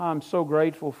I'm so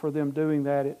grateful for them doing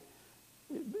that. It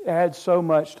adds so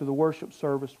much to the worship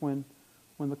service when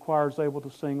the choir is able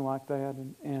to sing like that.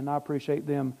 And I appreciate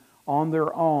them on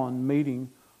their own meeting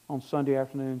on Sunday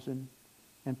afternoons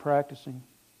and practicing.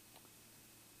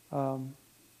 Tell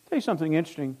you something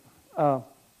interesting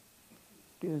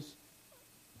is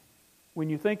when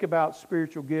you think about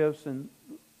spiritual gifts, and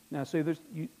now see,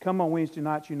 you come on Wednesday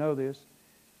nights, you know this.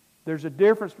 There's a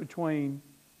difference between,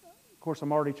 of course,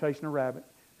 I'm already chasing a rabbit,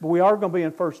 but we are going to be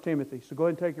in 1 Timothy. So go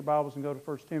ahead and take your Bibles and go to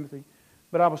 1 Timothy.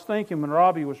 But I was thinking when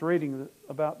Robbie was reading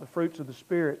about the fruits of the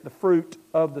Spirit, the fruit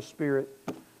of the Spirit,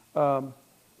 how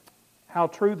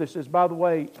true this is. By the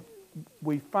way,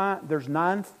 we find there's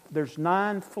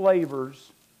nine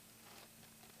flavors,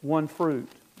 one fruit.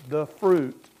 The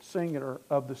fruit, singular,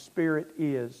 of the Spirit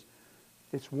is.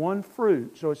 It's one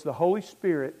fruit, so it's the Holy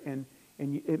Spirit, and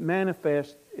it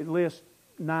manifests. It lists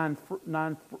nine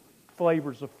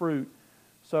flavors of fruit.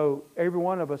 So every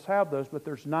one of us have those, but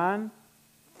there's 9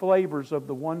 flavors of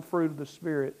the one fruit of the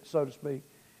Spirit, so to speak.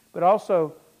 But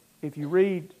also, if you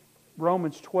read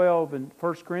Romans 12 and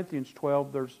 1 Corinthians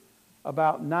 12, there's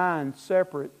about 9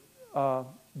 separate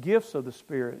gifts of the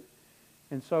Spirit.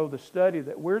 And so the study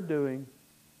that we're doing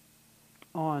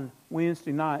on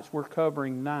Wednesday nights, we're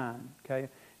covering 9. Okay,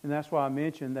 and that's why I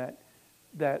mentioned that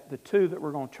the 2 that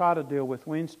we're going to try to deal with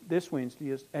this Wednesday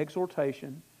is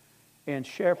exhortation and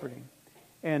shepherding.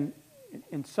 And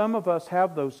some of us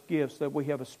have those gifts that we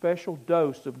have a special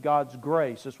dose of God's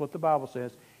grace. That's what the Bible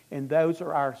says. And those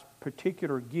are our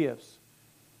particular gifts.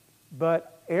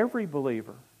 But every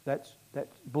believer, that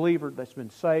believer that's been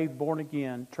saved, born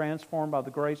again, transformed by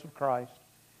the grace of Christ,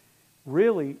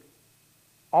 really,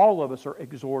 all of us are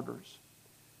exhorters.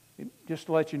 Just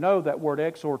to let you know, that word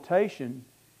exhortation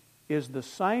is the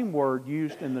same word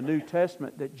used in the New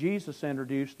Testament that Jesus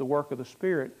introduced the work of the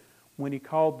Spirit when He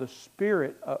called the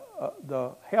Spirit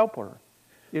the helper.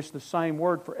 It's the same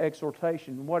word for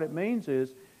exhortation. And what it means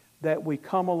is that we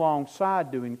come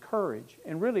alongside to encourage.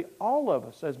 And really, all of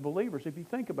us as believers, if you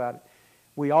think about it,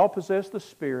 we all possess the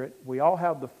Spirit. We all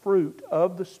have the fruit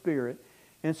of the Spirit.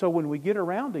 And so when we get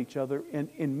around each other,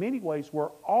 in many ways, we're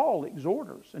all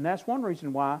exhorters. And that's one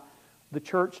reason why the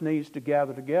church needs to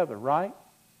gather together, right?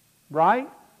 Right?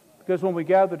 Because when we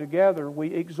gather together, we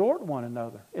exhort one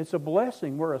another. It's a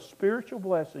blessing. We're a spiritual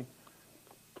blessing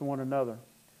to one another.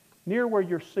 Near where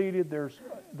you're seated,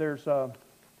 there's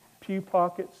pew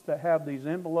pockets that have these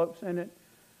envelopes in it.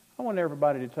 I want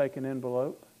everybody to take an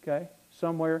envelope, okay?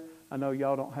 Somewhere. I know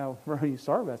y'all don't have, really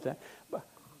sorry about that. But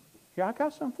here, I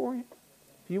got some for you.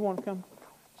 If you want to come,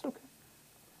 it's okay.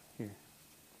 Here.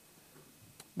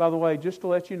 By the way, just to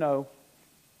let you know,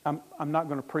 I'm not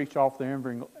going to preach off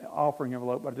the offering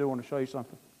envelope, but I do want to show you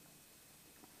something.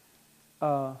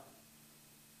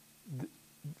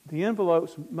 The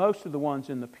envelopes, most of the ones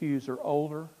in the pews are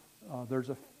older. There's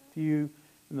a few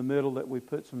in the middle that we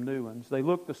put some new ones. They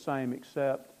look the same,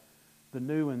 except the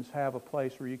new ones have a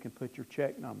place where you can put your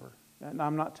check number. And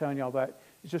I'm not telling you all that.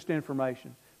 It's just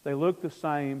information. They look the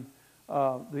same.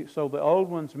 So the old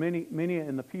ones, many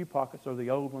in the pew pockets are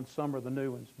the old ones. Some are the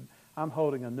new ones. I'm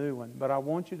holding a new one. But I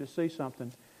want you to see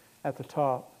something at the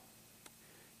top.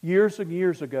 Years and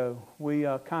years ago, we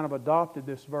kind of adopted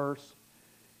this verse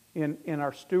in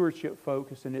our stewardship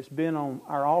focus, and it's been on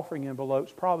our offering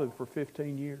envelopes probably for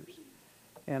 15 years.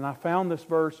 And I found this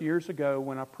verse years ago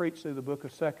when I preached through the book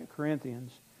of 2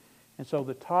 Corinthians. And so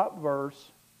the top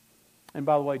verse, and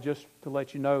by the way, just to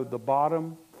let you know, the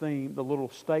bottom theme, the little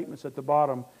statements at the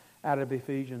bottom out of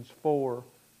Ephesians 4,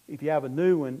 if you have a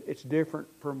new one, it's different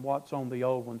from what's on the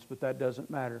old ones, but that doesn't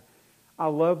matter. I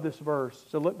love this verse.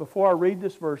 So look, before I read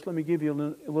this verse, let me give you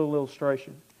a little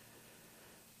illustration.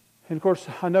 And of course,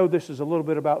 I know this is a little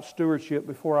bit about stewardship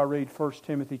before I read 1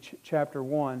 Timothy chapter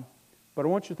 1. But I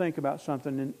want you to think about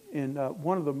something. In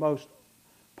one of the most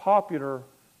popular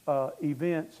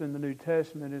events in the New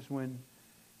Testament is when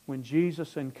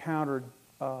Jesus encountered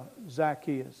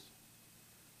Zacchaeus.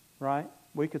 Right?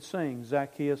 We could sing,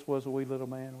 Zacchaeus was a wee little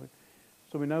man.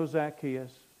 So we know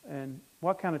Zacchaeus. And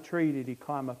what kind of tree did he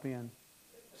climb up in?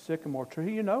 Sycamore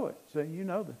tree. You know it. So you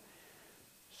know that.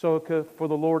 So for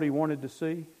the Lord he wanted to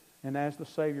see, and as the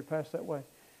Savior passed that way.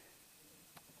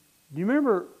 Do you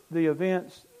remember the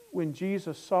events when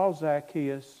Jesus saw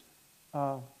Zacchaeus?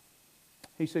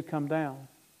 He said, "Come down."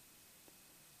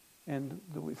 And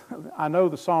I know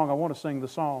the song. I want to sing the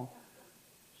song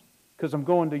because I'm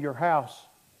going to your house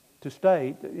to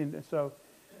stay. And so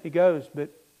he goes, but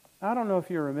I don't know if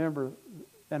you remember,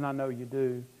 and I know you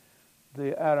do.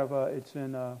 It's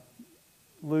in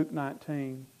Luke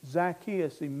 19.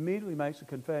 Zacchaeus immediately makes a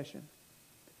confession.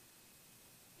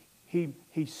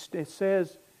 It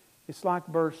says It's like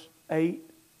verse 8,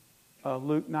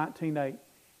 Luke 19:8.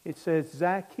 It says,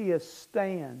 Zacchaeus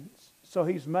stands. So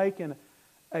he's making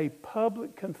a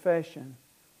public confession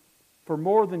for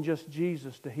more than just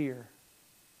Jesus to hear.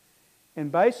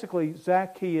 And basically,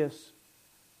 Zacchaeus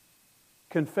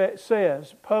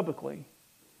says publicly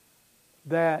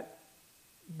that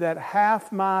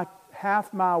half my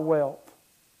wealth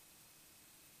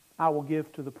I will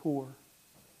give to the poor.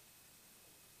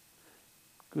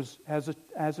 Because as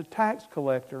a tax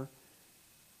collector,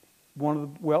 one of the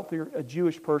wealthier, a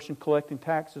Jewish person collecting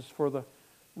taxes for the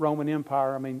Roman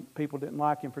Empire, I mean, people didn't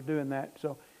like him for doing that.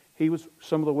 So he was,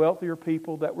 some of the wealthier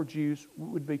people that were Jews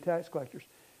would be tax collectors.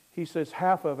 He says,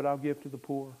 half of it I'll give to the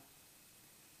poor.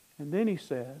 And then he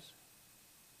says,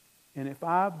 and if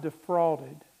I've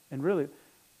defrauded, and really,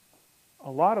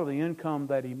 a lot of the income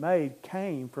that he made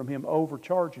came from him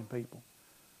overcharging people.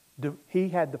 He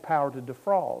had the power to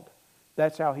defraud.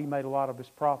 That's how he made a lot of his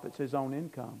profits, his own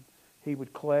income. He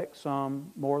would collect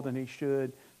some more than he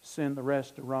should, send the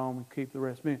rest to Rome, and keep the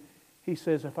rest. He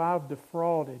says, if I've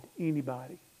defrauded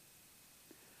anybody,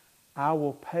 I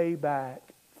will pay back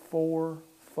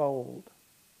fourfold.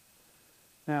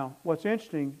 Now, what's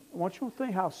interesting, I want you to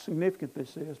think how significant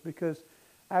this is, because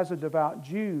as a devout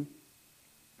Jew,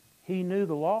 he knew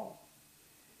the law.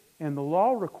 And the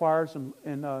law requires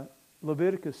in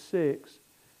Leviticus 6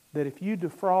 that if you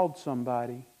defraud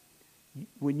somebody,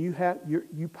 when you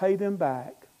pay them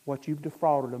back what you've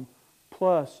defrauded them,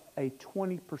 plus a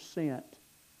 20%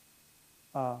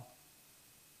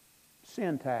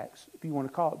 sin tax, if you want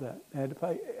to call it that. They had to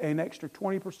pay an extra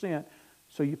 20%,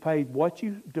 so you paid what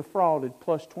you defrauded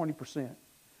plus 20%.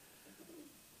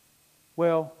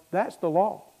 Well, that's the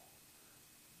law.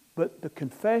 But the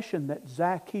confession that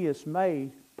Zacchaeus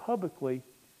made publicly,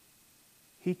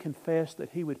 he confessed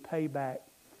that he would pay back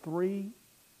 300%.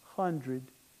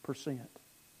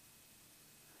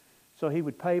 So he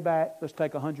would pay back, let's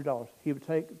take $100.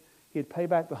 He'd pay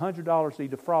back the $100 he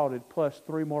defrauded plus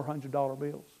 3 more $100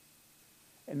 bills.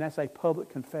 And that's a public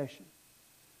confession.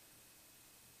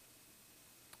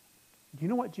 Do you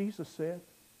know what Jesus said?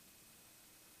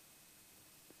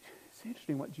 It's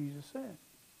interesting what Jesus said.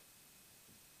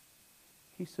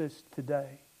 He says,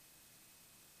 today,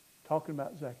 talking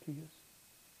about Zacchaeus,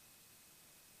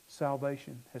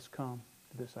 salvation has come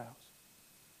to this house.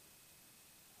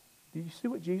 Did you see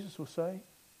what Jesus was saying?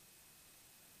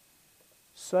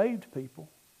 Saved people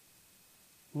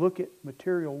look at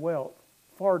material wealth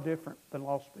far different than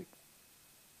lost people.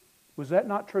 Was that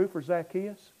not true for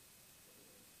Zacchaeus?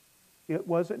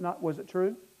 Was it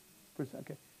true?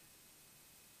 Okay.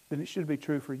 Then it should be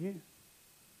true for you.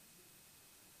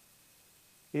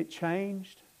 It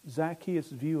changed Zacchaeus'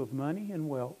 view of money and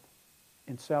wealth,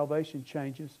 and salvation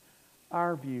changes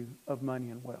our view of money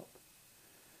and wealth.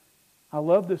 I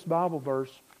love this Bible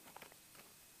verse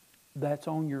that's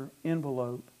on your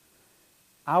envelope.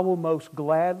 I will most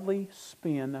gladly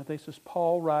spend, now this is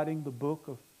Paul writing the book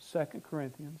of 2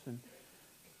 Corinthians, and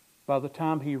by the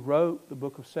time he wrote the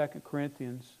book of 2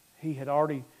 Corinthians, he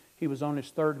was on his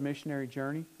third missionary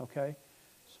journey, okay?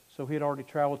 So he had already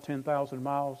traveled 10,000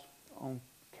 miles on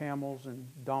camels and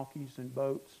donkeys and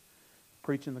boats,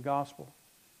 preaching the gospel,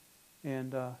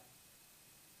 and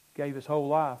gave his whole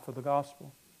life for the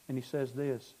gospel. And he says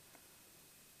this,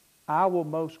 I will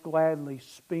most gladly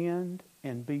spend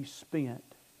and be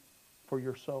spent for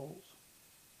your souls.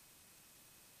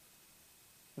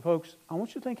 And folks, I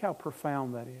want you to think how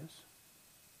profound that is.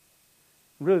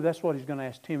 Really, that's what he's going to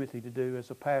ask Timothy to do as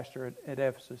a pastor at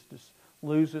Ephesus, to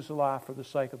lose his life for the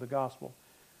sake of the gospel.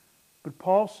 But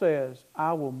Paul says,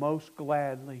 I will most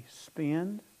gladly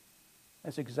spend,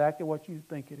 that's exactly what you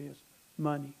think it is,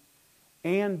 money,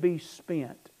 and be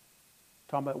spent,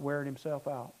 talking about wearing himself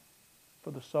out, for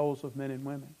the souls of men and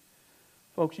women.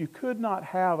 Folks, you could not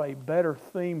have a better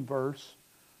theme verse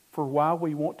for why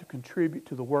we want to contribute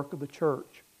to the work of the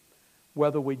church,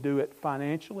 whether we do it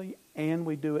financially and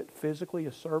we do it physically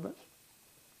as servants.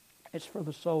 It's for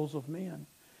the souls of men.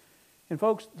 And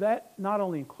folks, that not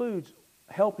only includes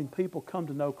helping people come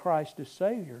to know Christ as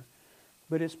Savior,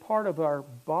 but it's part of our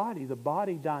body, the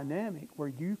body dynamic, where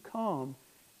you come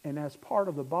and as part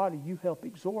of the body, you help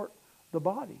exhort the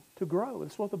body to grow.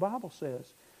 That's what the Bible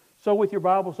says. So with your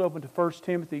Bibles open to 1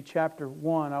 Timothy chapter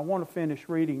 1, I want to finish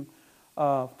reading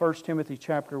 1 Timothy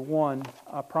chapter 1.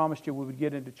 I promised you we would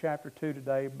get into chapter 2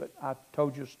 today, but I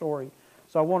told you a story.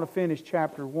 So I want to finish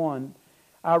chapter 1.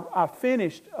 I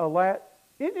finished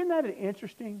isn't that an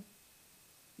interesting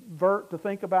verse to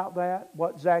think about that?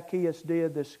 What Zacchaeus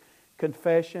did, this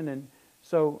confession. And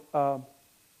so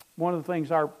one of the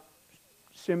things our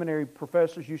seminary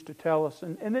professors used to tell us,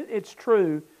 and it's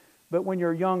true, But when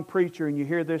you're a young preacher and you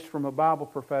hear this from a Bible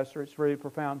professor, it's really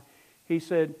profound. He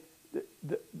said,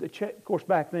 the check, of course,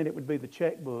 back then it would be the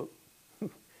checkbook.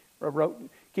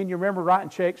 Can you remember writing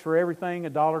checks for everything?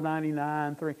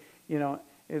 $1.99, $3, you know,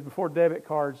 before debit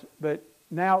cards. But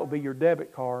now it will be your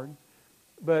debit card.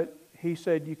 But he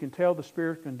said you can tell the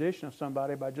spiritual condition of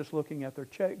somebody by just looking at their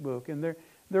checkbook. And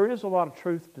there is a lot of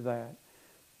truth to that.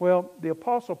 Well, the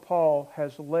Apostle Paul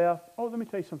has left. Oh, let me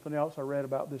tell you something else I read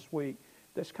about this week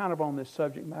that's kind of on this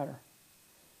subject matter.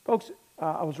 Folks,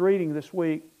 I was reading this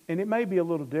week, and it may be a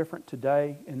little different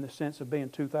today in the sense of being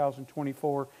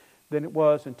 2024 than it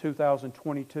was in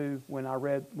 2022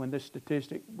 when this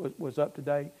statistic was up to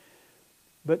date.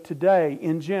 But today,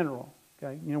 in general,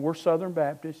 okay, you know, we're Southern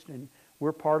Baptist, and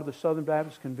we're part of the Southern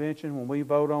Baptist Convention. When we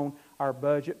vote on our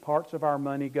budget, parts of our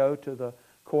money go to the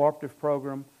cooperative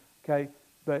program. Okay,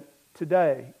 but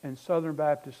today in Southern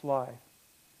Baptist life,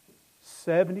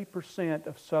 70%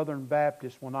 of Southern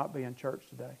Baptists will not be in church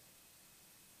today.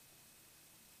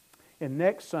 And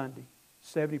next Sunday,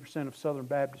 70% of Southern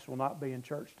Baptists will not be in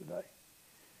church today.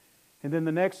 And then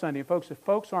the next Sunday, folks, if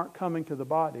folks aren't coming to the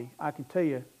body, I can tell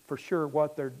you for sure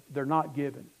what they're not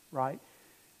giving, right?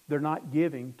 They're not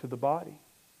giving to the body.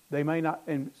 They may not,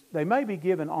 and they may be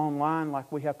given online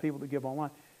like we have people that give online,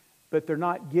 but they're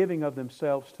not giving of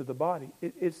themselves to the body.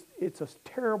 It's a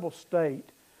terrible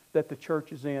state that the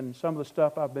church is in. And some of the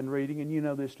stuff I've been reading, and you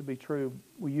know this to be true,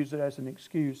 we use it as an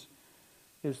excuse,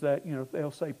 is that, you know, they'll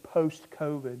say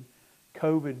post-COVID,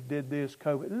 COVID did this,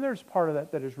 COVID. And there's part of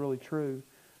that is really true,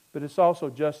 but it's also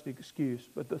just an excuse.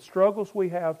 But the struggles we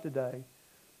have today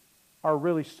are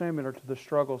really similar to the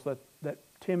struggles that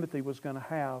Timothy was going to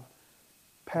have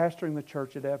pastoring the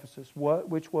church at Ephesus,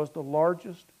 which was the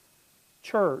largest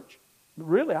church,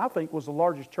 really I think was the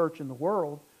largest church in the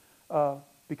world,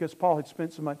 because Paul had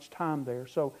spent so much time there.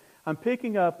 So I'm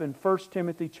picking up in 1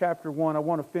 Timothy chapter 1. I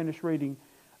want to finish reading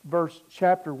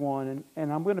chapter 1,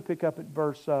 and I'm going to pick up at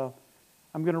verse,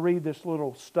 I'm going to read this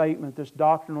little statement, this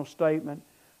doctrinal statement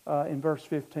in verse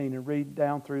 15 and read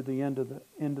down through the end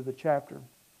of the chapter. It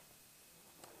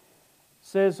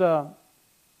says,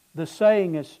 the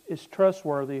saying is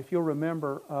trustworthy. If you'll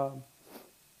remember,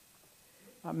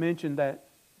 I mentioned that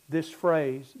this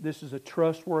phrase, this is a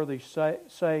trustworthy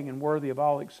saying and worthy of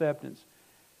all acceptance.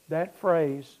 That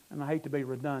phrase, and I hate to be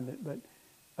redundant, but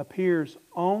appears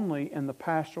only in the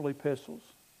pastoral epistles.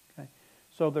 Okay?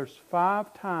 So there's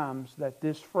 5 times that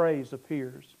this phrase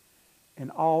appears,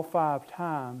 and all 5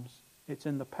 times it's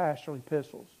in the pastoral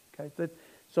epistles. Okay?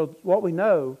 So what we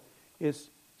know is,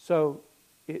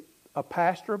 a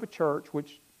pastor of a church,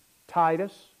 which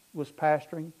Titus was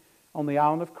pastoring on the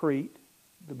island of Crete,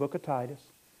 the book of Titus.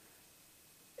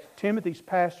 Timothy's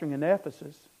pastoring in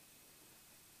Ephesus.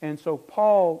 And so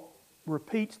Paul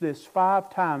repeats this 5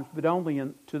 times, but only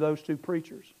to those 2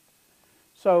 preachers.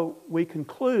 So we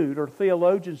conclude, or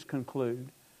theologians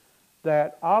conclude,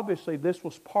 that obviously this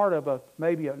was part of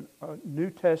maybe a New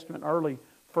Testament, early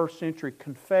 1st century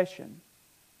confession,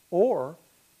 or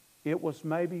it was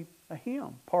maybe a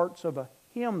hymn, parts of a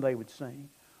hymn they would sing,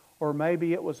 or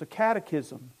maybe it was a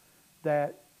catechism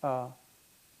that,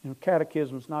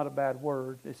 catechism is not a bad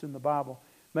word, it's in the Bible.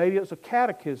 Maybe it was a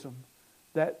catechism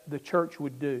that the church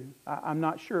would do. I'm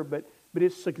not sure, but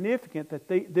it's significant that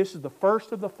this is the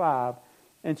first of the 5,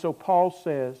 and so Paul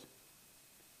says,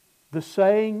 the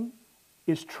saying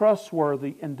is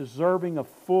trustworthy and deserving of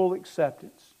full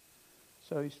acceptance.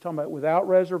 So he's talking about, without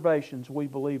reservations, we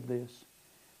believe this,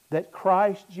 that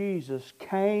Christ Jesus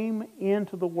came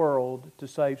into the world to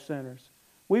save sinners.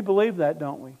 We believe that,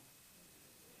 don't we?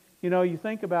 You know, you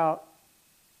think about,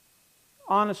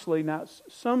 honestly, now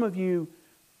some of you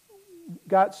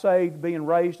got saved being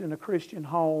raised in a Christian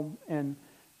home, and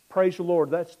praise the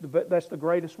Lord, that's the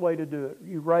greatest way to do it.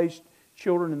 You raised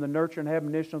children in the nurture and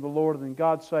admonition of the Lord, and then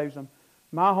God saves them.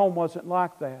 My home wasn't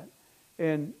like that.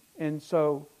 And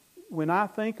so when I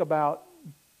think about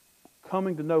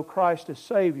coming to know Christ as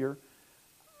Savior,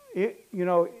 and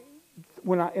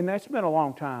that's been a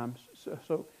long time,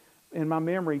 so and my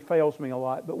memory fails me a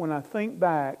lot, but when I think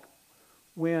back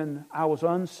when I was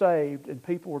unsaved and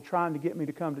people were trying to get me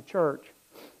to come to church,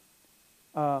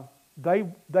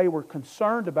 they were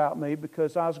concerned about me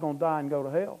because I was going to die and go to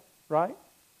hell, right?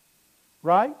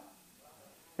 Right?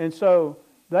 And so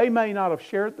they may not have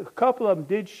shared, a couple of them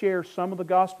did share some of the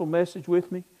gospel message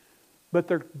with me, but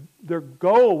their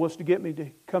goal was to get me to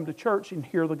come to church and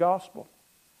hear the gospel,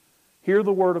 hear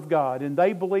the Word of God. And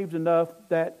they believed enough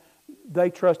that they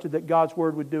trusted that God's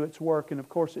Word would do its work, and of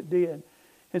course it did.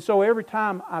 And so every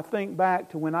time I think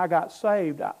back to when I got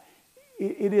saved,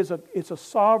 it's a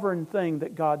sovereign thing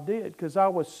that God did, because I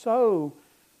was so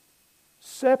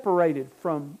separated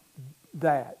from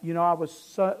that. You know, I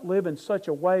was living such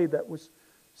a way that was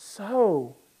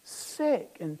so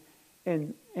sick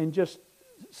and just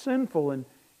sinful. And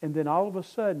then all of a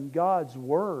sudden, God's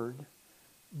Word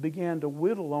began to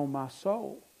whittle on my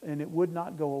soul, and it would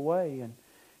not go away.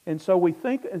 And so we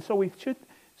think, and so we should.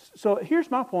 So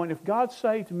here's my point: if God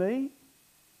saved me,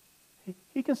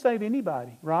 He can save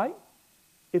anybody, right?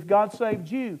 If God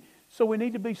saved you, so we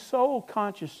need to be soul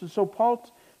conscious. And so Paul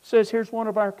says, here's one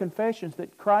of our confessions,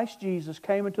 that Christ Jesus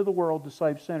came into the world to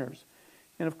save sinners.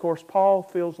 And of course, Paul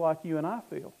feels like you and I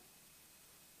feel.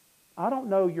 I don't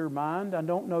know your mind, I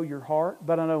don't know your heart,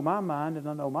 but I know my mind and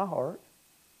I know my heart.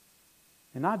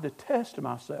 And I detest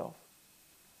myself.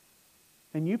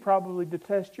 And you probably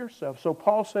detest yourself. So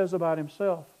Paul says about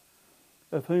himself,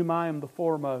 of whom I am the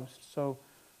foremost. So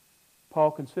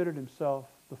Paul considered himself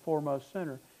the foremost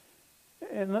sinner.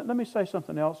 And let me say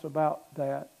something else about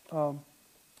that. Paul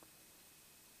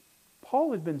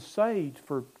had been saved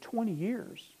for 20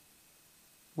 years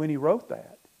when he wrote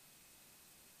that.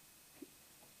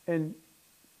 And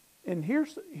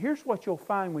here's what you'll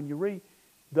find when you read.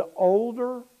 The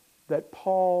older that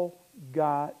Paul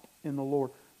got in the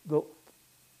Lord, the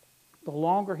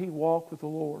longer he walked with the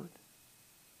Lord,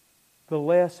 the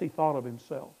less he thought of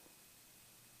himself.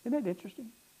 Isn't that interesting?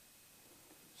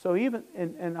 So even,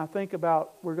 and I think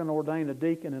about, we're going to ordain a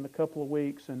deacon in a couple of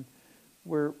weeks, and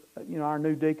our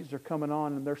new deacons are coming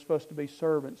on, and they're supposed to be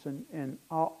servants, and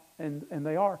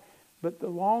they are. But the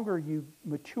longer you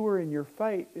mature in your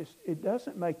faith, it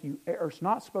doesn't make you, or it's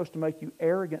not supposed to make you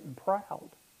arrogant and proud.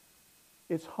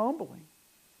 It's humbling.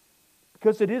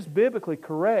 Because it is biblically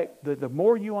correct that the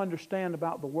more you understand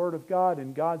about the Word of God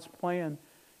and God's plan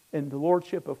and the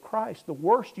Lordship of Christ, the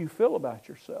worse you feel about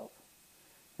yourself.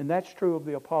 And that's true of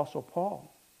the Apostle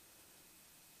Paul.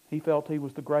 He felt he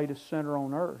was the greatest sinner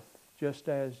on earth, just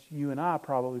as you and I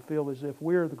probably feel as if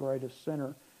we're the greatest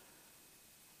sinner.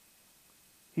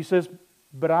 He says,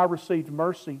 but I received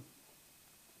mercy.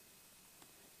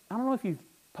 I don't know if you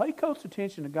pay close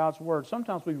attention to God's Word.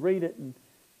 Sometimes we read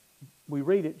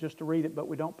it just to read it, but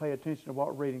we don't pay attention to what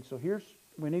we're reading. So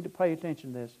we need to pay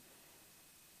attention to this.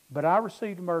 But I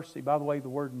received mercy. By the way, the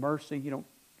word mercy,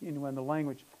 in the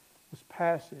language, was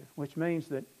passive, which means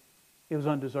that it was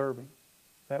undeserving.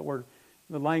 That word,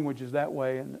 the language is that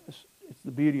way, and it's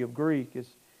the beauty of Greek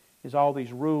is all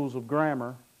these rules of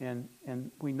grammar, and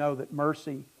we know that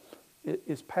mercy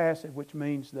is passive, which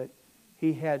means that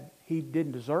he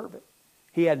didn't deserve it.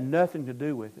 He had nothing to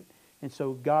do with it. And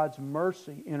so God's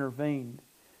mercy intervened.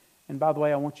 And by the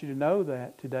way, I want you to know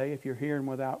that today, if you're here and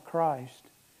without Christ,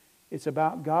 it's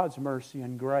about God's mercy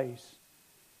and grace.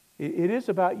 It is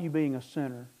about you being a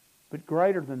sinner, but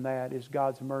greater than that is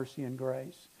God's mercy and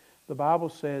grace. The Bible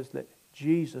says that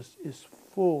Jesus is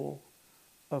full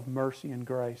of mercy and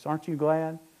grace. Aren't you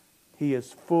glad? He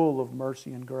is full of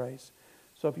mercy and grace.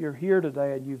 So if you're here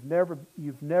today and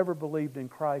you've never believed in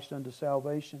Christ unto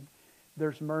salvation,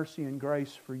 there's mercy and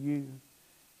grace for you.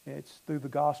 It's through the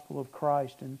gospel of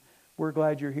Christ, and we're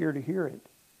glad you're here to hear it.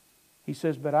 He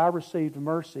says, but I received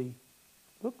mercy.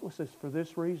 Look, it says, for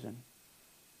this reason.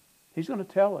 He's going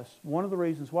to tell us one of the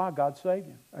reasons why God saved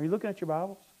him. Are you looking at your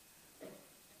Bibles?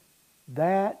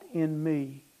 That in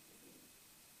me,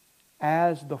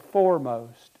 as the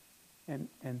foremost, and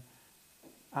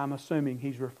I'm assuming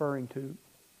he's referring to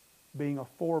being a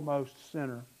foremost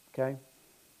sinner, okay?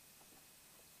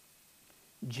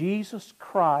 Jesus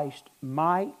Christ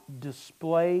might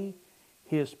display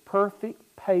His perfect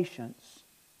patience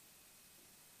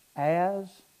as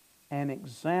an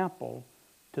example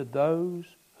to those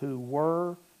who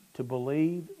were to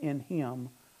believe in Him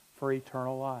for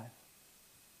eternal life.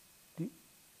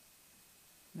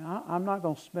 Now, I'm not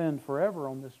going to spend forever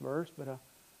on this verse, but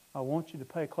I want you to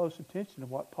pay close attention to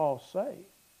what Paul's saying.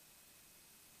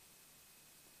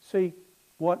 See,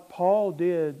 what Paul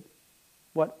did,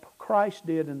 what Christ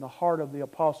did in the heart of the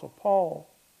Apostle Paul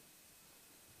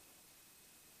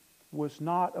was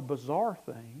not a bizarre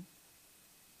thing.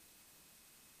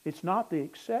 It's not the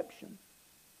exception,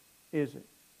 is it?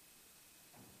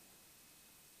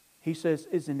 He says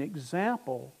it's an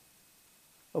example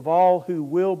of all who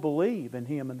will believe in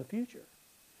Him in the future.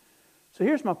 So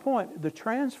here's my point. The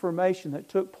transformation that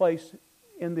took place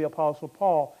in the Apostle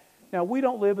Paul. Now, we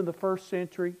don't live in the first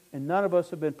century, and none of us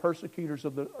have been persecutors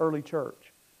of the early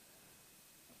church.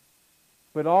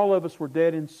 But all of us were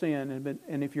dead in sin,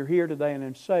 and if you're here today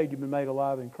and saved, you've been made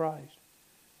alive in Christ.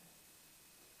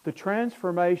 The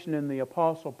transformation in the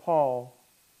Apostle Paul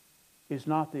is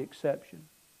not the exception.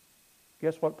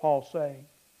 Guess what Paul's saying?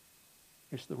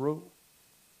 It's the rule.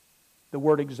 The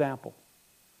word example.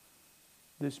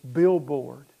 This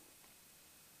billboard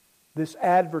this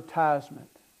advertisement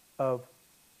of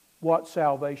what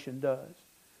salvation does.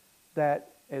 That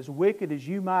as wicked as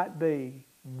you might be,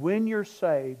 when you're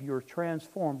saved, you're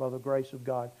transformed by the grace of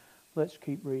God. Let's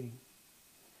keep reading.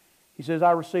 He says,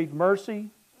 I received mercy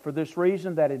for this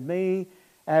reason, that in me,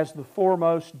 as the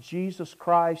foremost, Jesus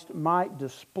Christ might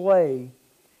display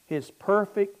His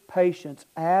perfect patience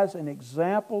as an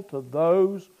example to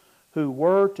those who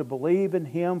were to believe in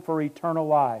Him for eternal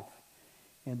life.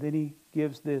 And then he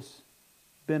gives this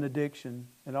benediction.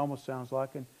 It almost sounds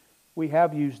like, and we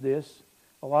have used this.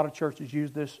 A lot of churches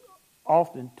use this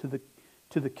often,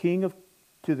 to the King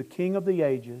of the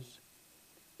ages,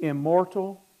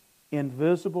 immortal,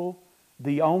 invisible,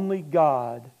 the only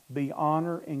God, be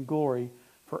honor and glory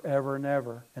forever and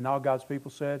ever. And all God's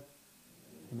people said,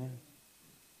 Amen.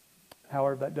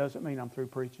 However, that doesn't mean I'm through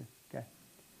preaching. Okay.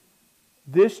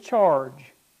 This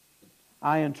charge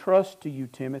I entrust to you,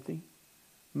 Timothy,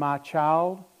 my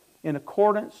child, in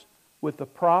accordance with the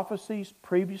prophecies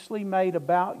previously made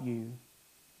about you,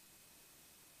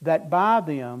 that by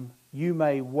them you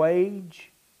may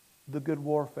wage the good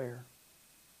warfare,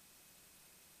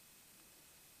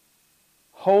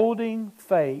 holding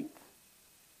faith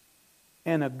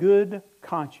and a good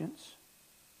conscience.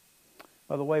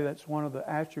 By the way, that's one of the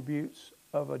attributes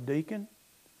of a deacon.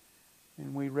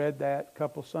 And we read that a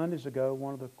couple Sundays ago.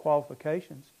 One of the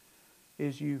qualifications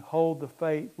is you hold the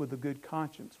faith with a good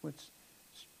conscience. Which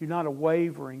you're not a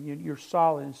wavering, you're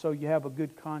solid, and so you have a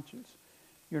good conscience.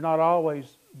 You're not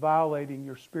always violating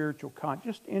your spiritual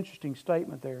conscience. Just interesting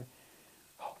statement there.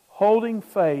 Holding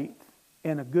faith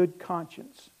and a good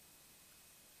conscience.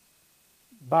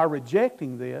 By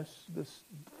rejecting this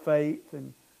faith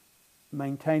and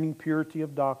maintaining purity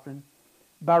of doctrine,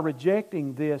 by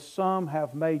rejecting this, some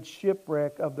have made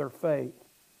shipwreck of their faith.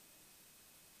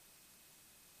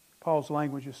 Paul's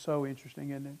language is so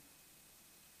interesting, isn't it?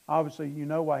 Obviously, you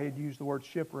know why he'd used the word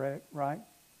shipwreck, right?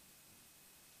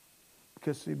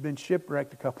 Because he'd been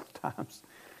shipwrecked a couple of times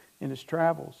in his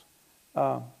travels.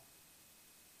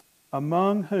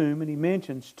 Among whom, and he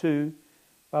mentions two,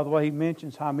 by the way, he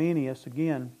mentions Hymenaeus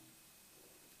again.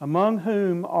 Among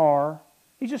whom are,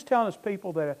 he's just telling us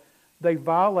people that they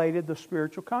violated the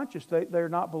spiritual conscience. They're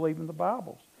not believing the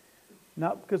Bibles.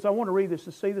 Not because I want to read this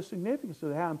to see the significance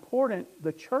of how important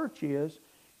the church is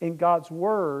in God's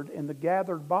Word, and the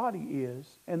gathered body is,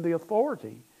 and the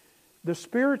authority, the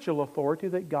spiritual authority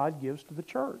that God gives to the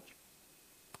church.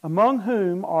 Among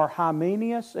whom are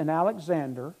Hymenaeus and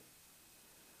Alexander,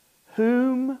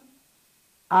 whom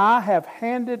I have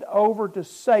handed over to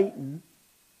Satan,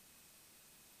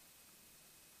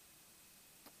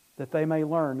 that they may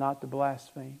learn not to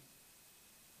blaspheme.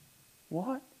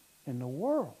 What in the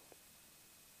world?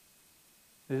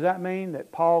 Does that mean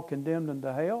that Paul condemned them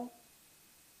to hell?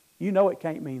 You know it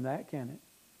can't mean that, can it?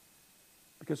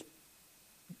 Because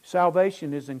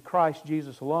salvation is in Christ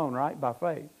Jesus alone, right? By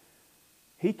faith.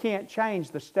 He can't change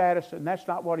the status, and that's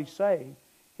not what he's saying.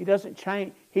 He doesn't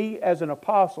change. He, as an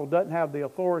apostle, doesn't have the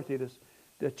authority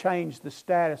to change the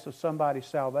status of somebody's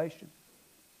salvation.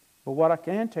 But what I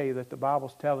can tell you that the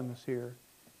Bible's telling us here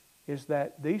is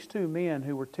that these two men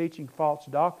who were teaching false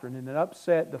doctrine and it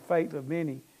upset the faith of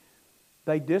many,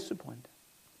 they disciplined.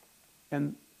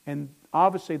 And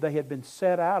obviously they had been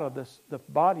set out of the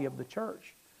body of the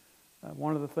church.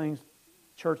 One of the things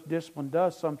church discipline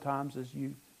does sometimes is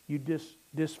you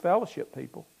disfellowship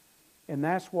people. And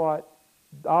that's what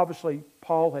obviously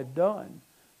Paul had done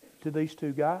to these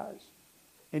two guys.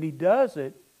 And he does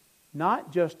it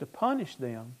not just to punish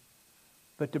them,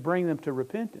 but to bring them to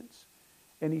repentance.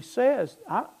 And he says,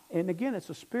 and again, it's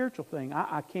a spiritual thing.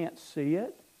 I can't see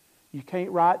it. You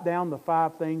can't write down the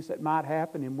 5 things that might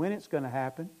happen and when it's going to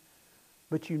happen.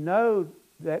 But you know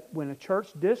that when a church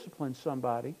disciplines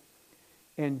somebody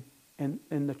and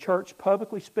the church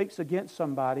publicly speaks against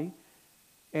somebody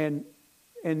and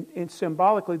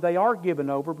symbolically they are given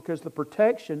over because the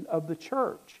protection of the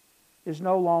church is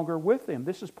no longer with them.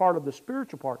 This is part of the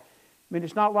spiritual part. I mean,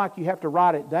 it's not like you have to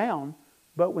write it down,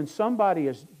 but when somebody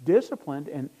is disciplined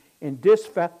and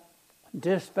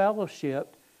disfellowshipped,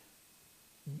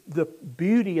 the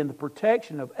beauty and the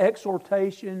protection of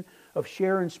exhortation, of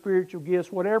sharing spiritual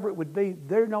gifts, whatever it would be,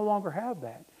 they no longer have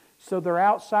that. So they're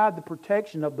outside the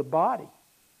protection of the body,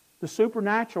 the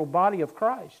supernatural body of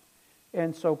Christ.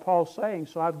 And so Paul's saying,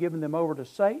 so I've given them over to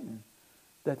Satan,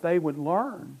 that they would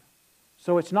learn.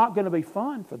 So it's not going to be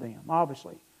fun for them,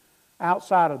 obviously,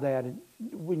 outside of that. And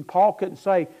when Paul couldn't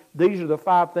say, these are the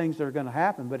 5 things that are going to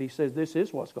happen, but he says, this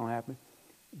is what's going to happen.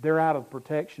 They're out of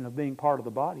protection of being part of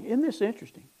the body. Isn't this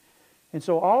interesting? And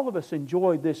so all of us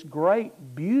enjoy this great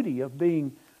beauty of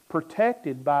being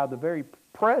protected by the very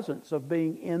presence of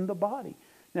being in the body.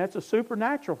 Now, it's a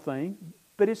supernatural thing,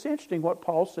 but it's interesting what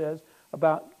Paul says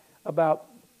about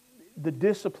the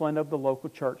discipline of the local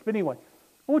church. But anyway,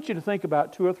 I want you to think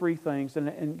about two or three things, and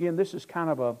again, this is kind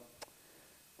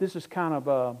of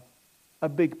a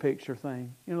big picture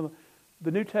thing. You know,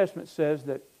 the New Testament says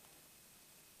that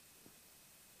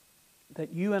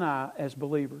you and I, as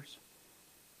believers,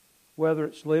 whether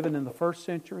it's living in the first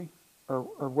century or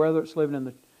whether it's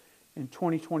living in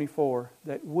 2024,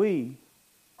 that we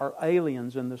are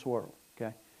aliens in this world.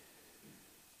 Okay,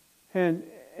 and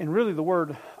really the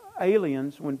word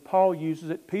aliens, when Paul uses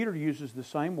it, Peter uses the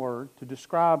same word to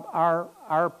describe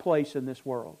our place in this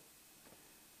world.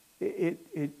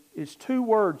 It is two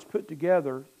words put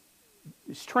together.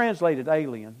 It's translated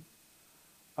alien.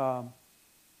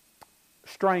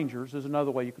 Strangers is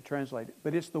another way you could translate it.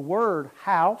 But it's the word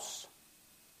house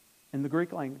in the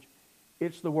Greek language.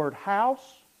 It's the word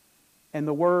house and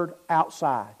the word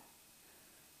outside.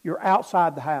 You're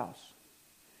outside the house.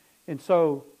 And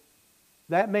so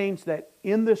that means that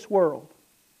in this world,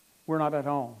 we're not at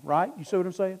home, right? You see what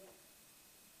I'm saying?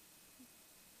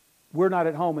 We're not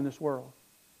at home in this world,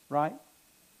 right?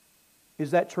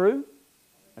 Is that true?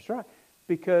 That's right.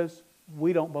 Because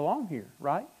we don't belong here,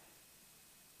 right?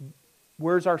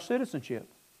 Where's our citizenship?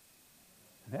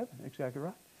 In heaven, exactly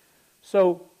right.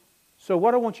 So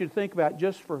what I want you to think about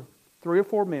just for 3 or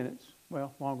 4 minutes,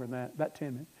 well, longer than that, about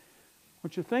 10 minutes, I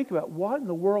want you to think about what in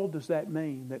the world does that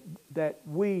mean, that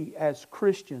we as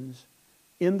Christians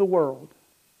in the world,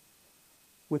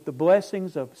 with the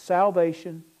blessings of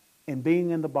salvation and being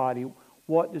in the body,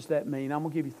 what does that mean? I'm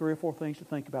going to give you 3 or 4 things to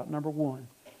think about. Number one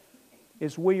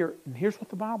is we are, and here's what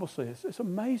the Bible says. It's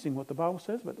amazing what the Bible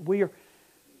says, but we are,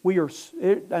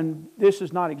 and this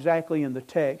is not exactly in the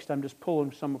text. I'm just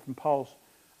pulling some from Paul's.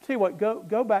 I'll tell you what,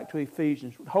 go back to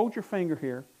Ephesians. Hold your finger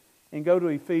here and go to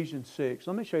Ephesians 6.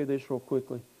 Let me show you this real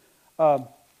quickly.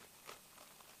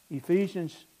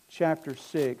 Ephesians chapter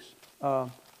 6.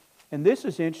 And this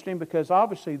is interesting because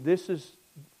obviously this is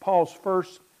Paul's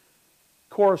first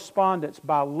correspondence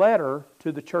by letter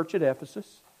to the church at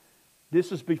Ephesus.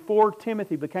 This is before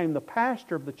Timothy became the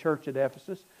pastor of the church at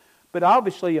Ephesus. But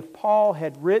obviously if Paul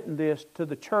had written this to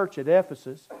the church at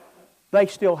Ephesus, they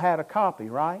still had a copy,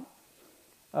 right?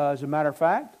 As a matter of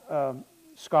fact,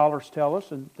 scholars tell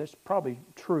us, and that's probably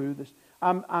true.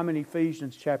 I'm in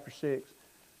Ephesians chapter 6.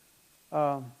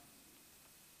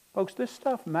 Folks, this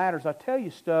stuff matters. I tell you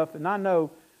stuff, and I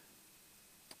know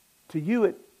to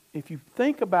you, if you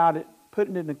think about it,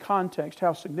 putting it in context,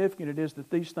 how significant it is that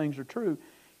these things are true.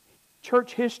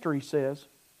 Church history says,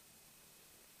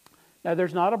 now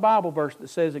there's not a Bible verse that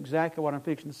says exactly what I'm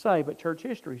fixing to say, but church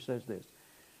history says this.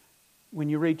 When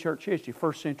you read church history,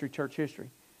 first century church history,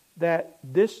 that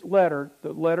this letter,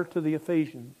 the letter to the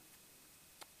Ephesians,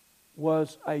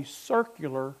 was a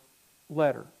circular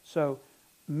letter. So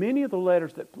many of the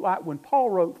letters that, like when Paul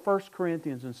wrote 1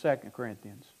 Corinthians and 2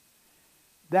 Corinthians,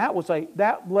 that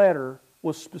letter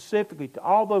was specifically to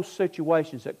all those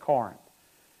situations at Corinth.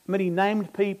 I mean, he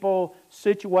named people,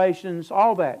 situations,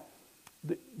 all that.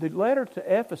 The letter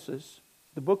to Ephesus,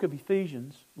 the book of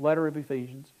Ephesians, letter of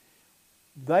Ephesians,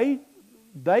 they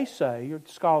say, or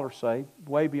the scholars say,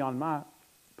 way beyond my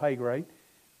pay grade,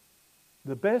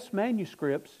 the best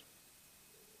manuscripts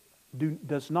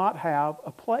does not have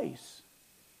a place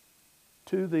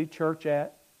to the church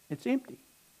at. It's empty.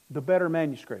 The better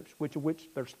manuscripts, which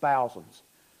there's thousands.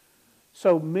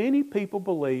 So many people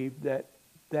believe that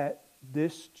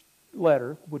this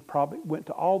letter went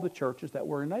to all the churches that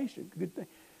were in Asia. Good thing.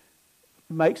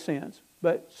 Makes sense.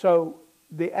 But so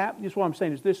just what I'm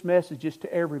saying is this message is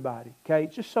to everybody. Okay,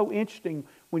 it's just so interesting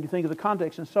when you think of the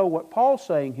context. And so what Paul's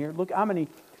saying here, look, I'm in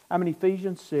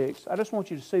Ephesians 6. I just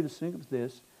want you to see the significance of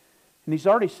this. And he's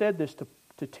already said this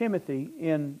to Timothy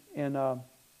in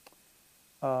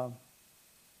 1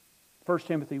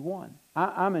 Timothy 1.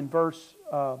 I'm in verse.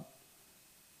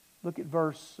 Look at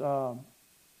verse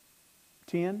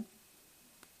 10.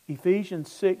 Ephesians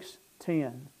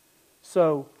 6:10.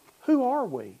 So who are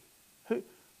we?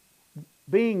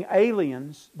 Being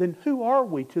aliens, then who are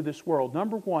we to this world?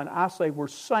 Number one, I say we're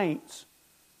saints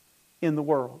in the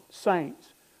world.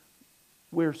 Saints.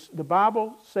 The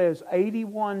Bible says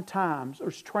 81 times, or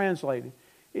it's translated.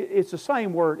 It's the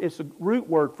same word. It's a root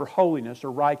word for holiness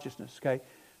or righteousness. Okay,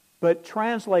 but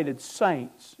translated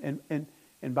saints. And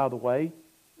by the way,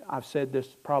 I've said this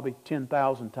probably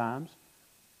 10,000 times.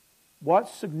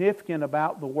 What's significant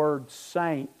about the word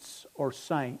saints or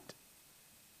saint?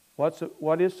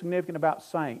 What is significant about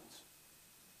saints?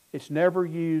 It's never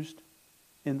used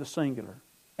in the singular,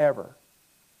 ever.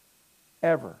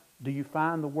 Ever. Do you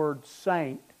find the word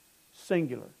saint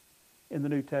singular? in the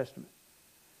New Testament.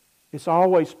 It's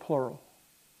always plural.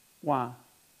 Why?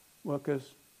 Well, because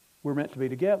we're meant to be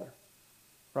together,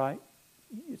 right?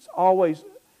 It's always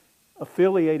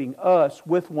affiliating us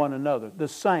with one another, the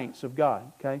saints of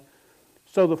God, okay?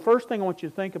 So the first thing I want you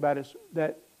to think about is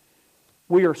that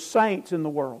we are saints in the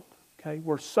world, okay?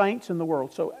 We're saints in the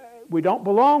world. So we don't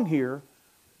belong here,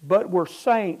 but we're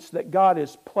saints that God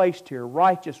has placed here,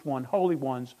 righteous one, holy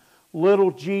ones,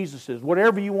 little Jesuses,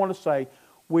 whatever you want to say.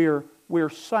 We're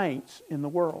saints in the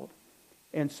world.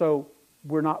 And so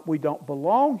we don't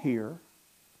belong here,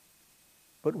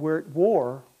 but we're at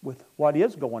war with what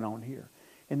is going on here.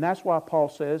 And that's why Paul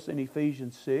says in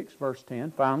Ephesians 6, verse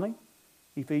 10, finally,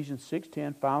 Ephesians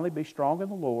 6:10, finally be strong in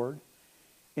the Lord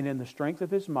and in the strength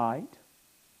of His might.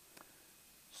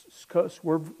 Because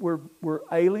we're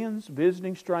aliens,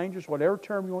 visiting strangers, whatever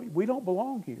term you want. We don't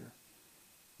belong here.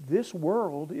 This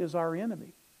world is our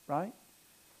enemy, right?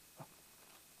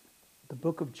 The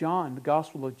book of John, the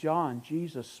Gospel of John,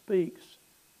 Jesus speaks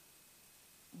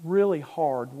really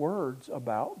hard words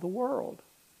about the world.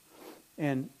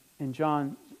 And in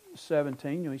John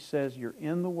 17, He says, you're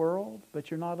in the world, but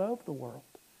you're not of the world.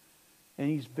 And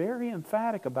He's very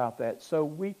emphatic about that. So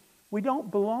we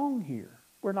don't belong here.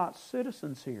 We're not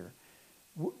citizens here.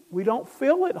 We don't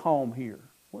feel at home here.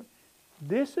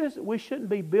 We shouldn't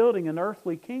be building an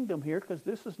earthly kingdom here because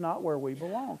this is not where we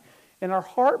belong. And our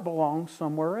heart belongs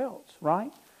somewhere else,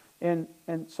 right? And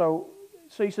so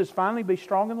He says, finally be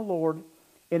strong in the Lord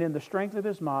and in the strength of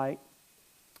His might.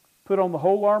 Put on the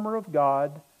whole armor of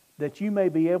God that you may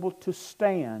be able to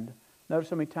stand. Notice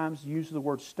how many times He uses the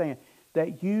word stand.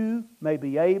 That you may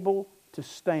be able to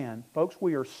stand. Folks,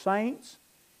 we are saints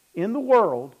in the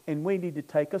world, and we need to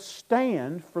take a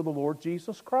stand for the Lord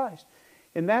Jesus Christ.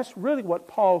 And that's really what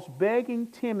Paul's begging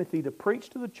Timothy to preach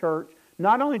to the church,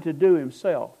 not only to do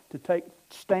himself, to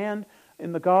stand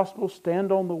in the gospel,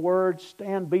 stand on the word,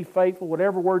 stand, be faithful,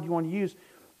 whatever word you want to use,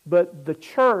 but the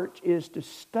church is to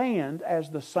stand as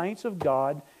the saints of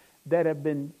God that have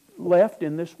been left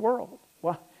in this world.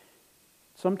 Well,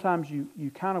 sometimes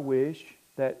you kind of wish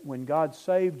that when God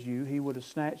saved you, He would have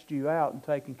snatched you out and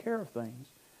taken care of things.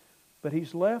 But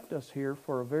He's left us here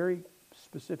for a very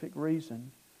specific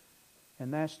reason,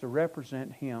 and that's to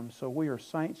represent Him. So we are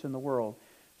saints in the world.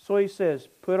 So He says,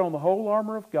 put on the whole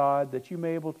armor of God that you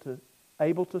may be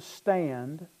able to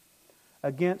stand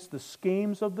against the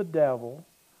schemes of the devil.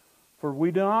 For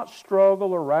we do not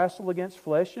struggle or wrestle against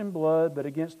flesh and blood, but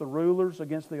against the rulers,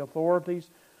 against the authorities,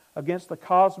 against the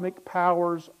cosmic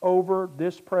powers over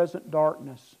this present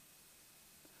darkness,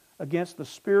 against the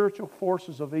spiritual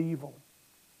forces of evil.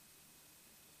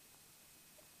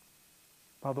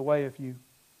 By the way,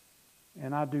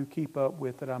 and I do keep up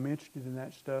with it, I'm interested in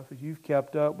that stuff, if you've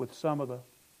kept up with some of the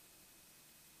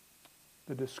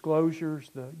disclosures,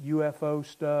 the UFO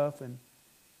stuff, and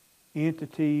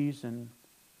entities, and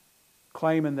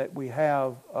claiming that we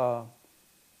have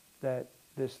that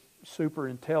this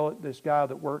this guy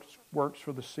that works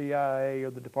for the CIA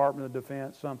or the Department of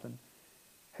Defense, something,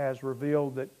 has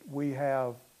revealed that we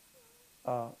have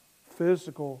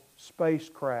physical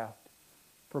spacecraft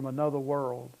from another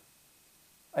world,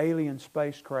 alien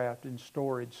spacecraft in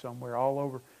storage somewhere, all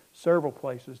over several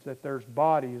places, that there's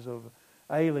bodies of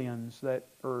aliens that,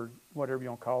 or whatever you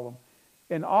want to call them.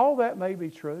 And all that may be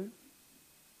true.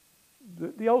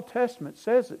 The Old Testament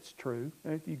says it's true.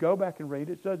 And if you go back and read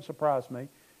it, it doesn't surprise me,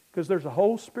 because there's a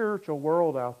whole spiritual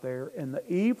world out there, and the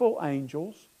evil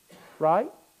angels,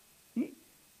 right?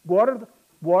 What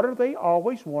are they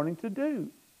always wanting to do?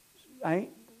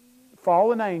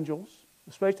 Fallen angels,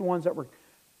 especially the ones that were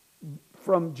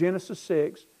from Genesis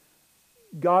 6,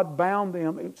 God bound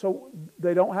them, so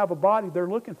they don't have a body. They're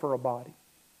looking for a body.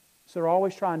 So they're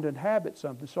always trying to inhabit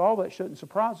something. So all that shouldn't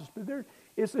surprise us. But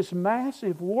it's this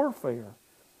massive warfare.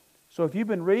 So if you've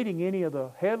been reading any of the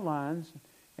headlines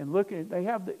and looking,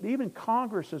 even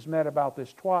Congress has met about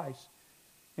this twice,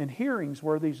 in hearings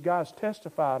where these guys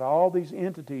testify to all these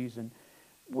entities, and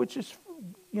which is,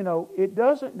 it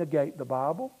doesn't negate the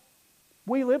Bible.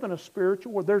 We live in a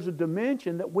spiritual world. There's a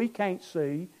dimension that we can't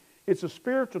see. It's a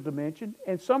spiritual dimension,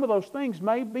 and some of those things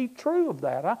may be true of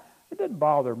that. It doesn't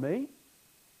bother me.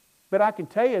 But I can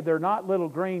tell you, they're not little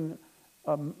green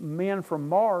men from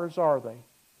Mars, are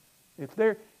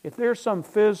they? If there's some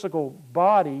physical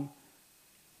body,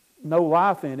 no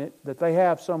life in it, that they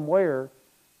have somewhere,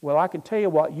 well, I can tell you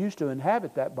what used to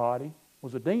inhabit that body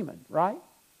was a demon, right?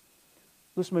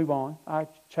 Let's move on. I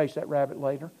chase that rabbit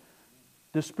later.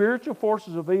 The spiritual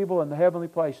forces of evil in the heavenly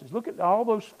places. Look at all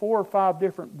those 4 or 5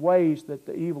 different ways that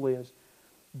the evil is.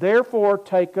 Therefore,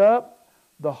 take up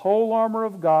the whole armor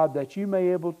of God that you may be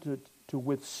able to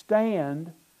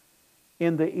withstand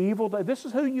in the evil day. This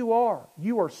is who you are.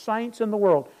 You are saints in the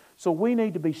world. So we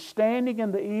need to be standing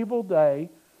in the evil day.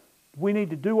 We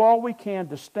need to do all we can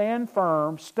to stand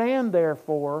firm, stand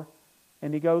therefore.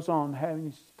 And he goes on,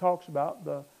 he talks about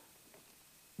the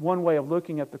one way of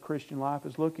looking at the Christian life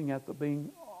is looking at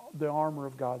being the armor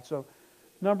of God. So,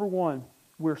 number one,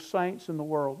 we're saints in the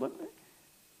world.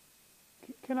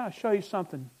 Can I show you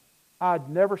something? I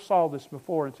never saw this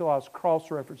before until I was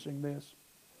cross-referencing this.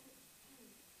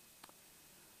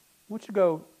 I want you to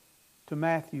go to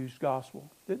Matthew's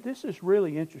Gospel. This is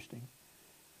really interesting.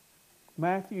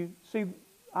 Matthew, see,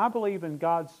 I believe in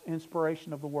God's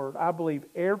inspiration of the Word. I believe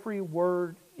every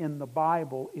word in the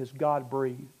Bible is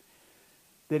God-breathed.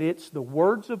 That it's the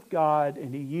words of God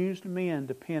and He used men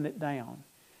to pen it down.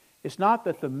 It's not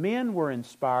that the men were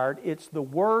inspired, it's the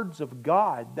words of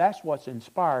God. That's what's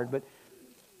inspired. But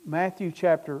Matthew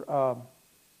chapter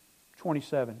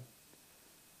 27.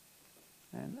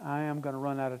 And I am going to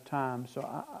run out of time,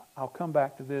 so I'll come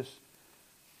back to this.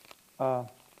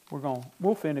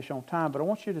 We'll finish on time, but I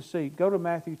want you to see. Go to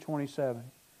Matthew 27.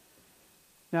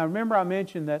 Now remember I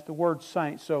mentioned that the word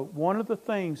saints, so one of the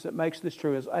things that makes this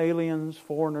true is aliens,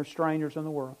 foreigners, strangers in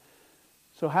the world.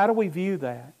 So how do we view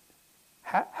that?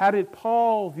 How did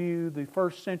Paul view the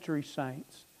first century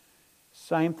saints?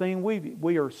 Same thing we view.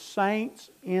 We are saints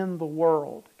in the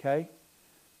world, okay?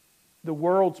 The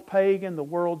world's pagan, the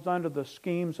world's under the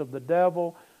schemes of the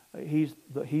devil. He's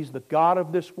the God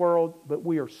of this world, but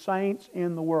we are saints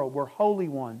in the world. We're holy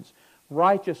ones,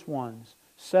 righteous ones,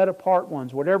 set apart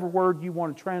ones, whatever word you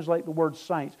want to translate the word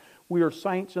saints. We are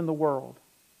saints in the world.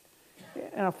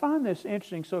 And I find this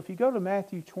interesting. So if you go to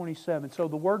Matthew 27, so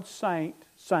the word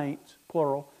saints,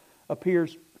 plural,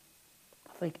 appears,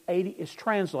 I think is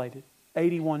translated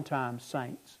 81 times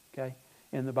saints, okay,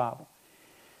 in the Bible.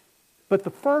 But the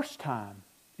first time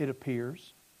it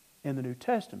appears in the New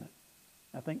Testament,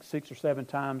 I think 6 or 7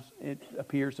 times it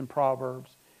appears in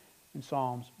Proverbs and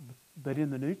Psalms. But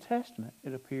in the New Testament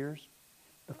it appears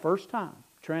the first time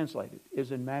translated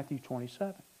is in Matthew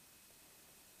 27.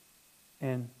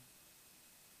 And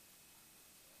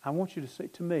I want you to see,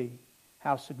 to me,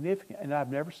 how significant, and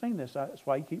I've never seen this, that's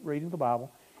why you keep reading the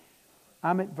Bible.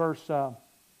 I'm at verse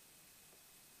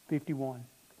 51.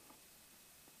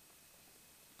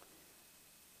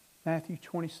 Matthew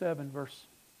 27, verse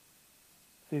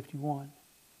 51.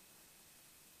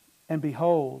 And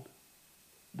behold,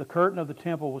 the curtain of the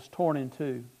temple was torn in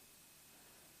two.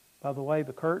 By the way,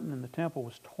 the curtain in the temple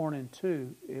was torn in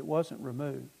two. It wasn't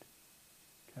removed.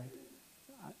 Okay.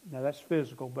 Now that's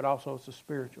physical, but also it's a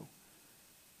spiritual.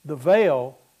 The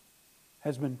veil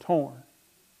has been torn.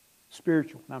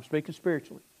 Spiritual. Now I'm speaking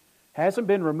spiritually. Hasn't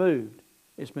been removed.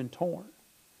 It's been torn.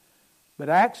 But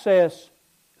access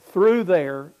through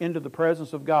there into the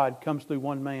presence of God comes through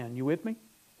one man. You with me?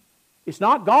 It's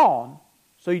not gone,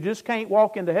 so you just can't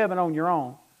walk into heaven on your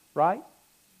own, right?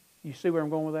 You see where I'm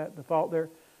going with that? The thought there?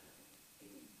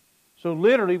 So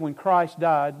literally when Christ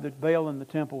died, the veil in the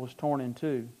temple was torn in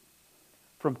two.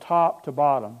 From top to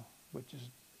bottom, which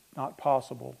is not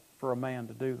possible for a man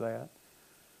to do that.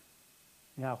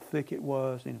 You know how thick it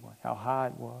was, anyway, how high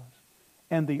it was.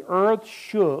 And the earth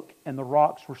shook and the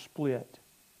rocks were split.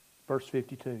 Verse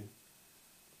 52.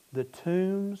 The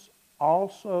tombs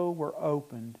also were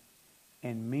opened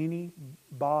and many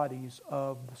bodies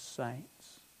of the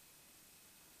saints.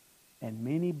 And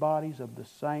many bodies of the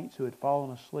saints who had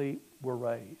fallen asleep were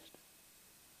raised.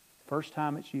 First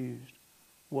time it's used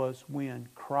was when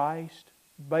Christ,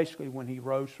 basically when He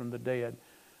rose from the dead,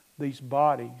 these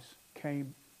bodies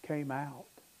came out.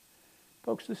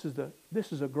 Folks, this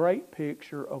is a great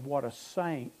picture of what a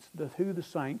saint, who the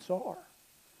saints are.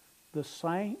 The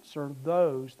saints are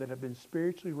those that have been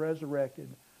spiritually resurrected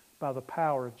by the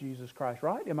power of Jesus Christ.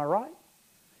 Right? Am I right?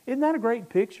 Isn't that a great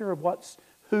picture of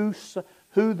who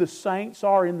the saints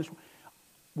are in this world?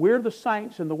 We're the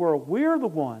saints in the world. We're the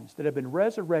ones that have been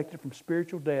resurrected from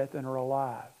spiritual death and are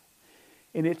alive.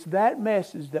 And it's that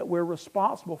message that we're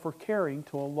responsible for carrying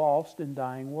to a lost and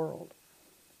dying world.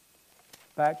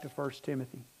 Back to 1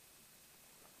 Timothy.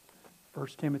 1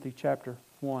 Timothy chapter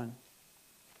 1.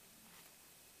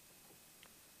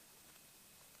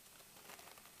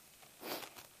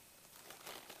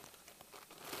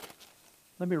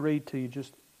 Let me read to you,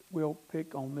 we'll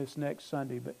pick on this next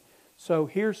Sunday. But so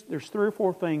there's 3 or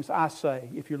 4 things I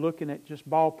say, if you're looking at just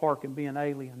ballpark and being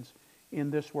aliens in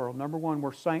this world. Number 1,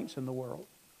 we're saints in the world.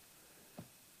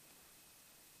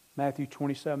 Matthew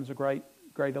 27 is a great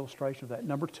illustration of that.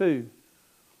 Number 2,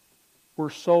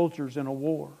 we're soldiers in a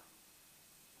war.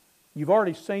 You've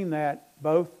already seen that,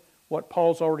 both what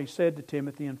Paul's already said to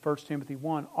Timothy in 1 Timothy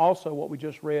 1, also what we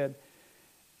just read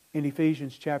in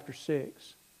Ephesians chapter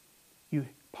 6.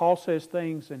 Paul says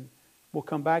things, and we'll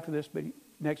come back to this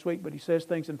next week, but he says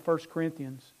things in 1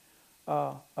 Corinthians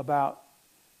about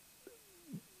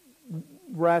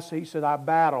wrestling. He said, I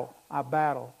battle,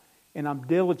 and I'm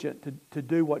diligent to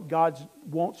do what God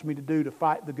wants me to do to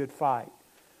fight the good fight.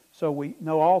 So we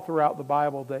know all throughout the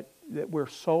Bible that we're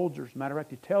soldiers. Matter of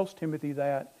fact, he tells Timothy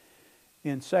that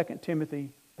in 2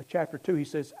 Timothy chapter 2. He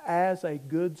says, as a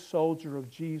good soldier of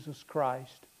Jesus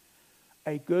Christ,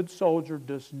 a good soldier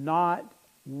does not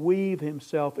weave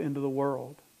himself into the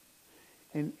world.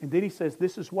 And then he says,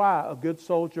 this is why a good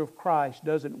soldier of Christ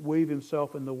doesn't weave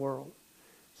himself in the world.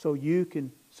 So you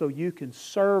can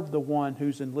serve the one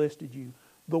who's enlisted you.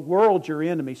 The world's your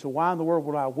enemy. So why in the world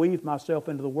would I weave myself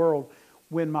into the world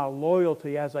when my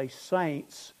loyalty as a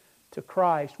saint's to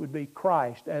Christ would be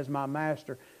Christ as my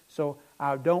master? So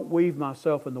I don't weave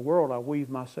myself in the world. I weave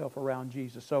myself around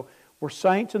Jesus. So we're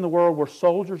saints in the world. We're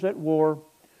soldiers at war.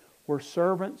 We're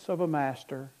servants of a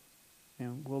master.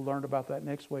 And we'll learn about that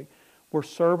next week. We're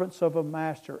servants of a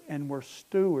master, and we're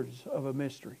stewards of a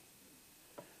mystery.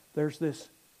 There's this,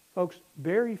 folks,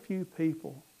 very few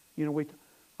people, I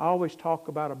always talk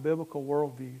about a biblical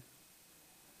worldview.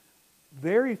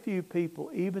 Very few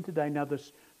people, even today, now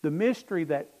the mystery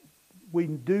that we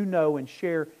do know and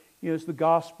share, is the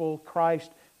gospel,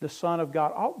 Christ, the Son of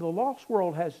God. The lost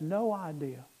world has no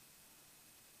idea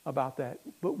about that,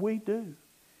 but we do.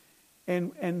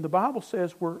 And the Bible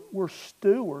says we're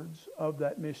stewards of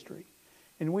that mystery.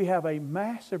 And we have a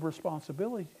massive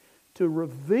responsibility to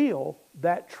reveal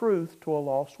that truth to a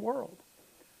lost world.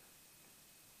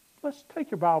 Let's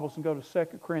take your Bibles and go to 2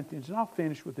 Corinthians, and I'll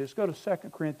finish with this. Go to 2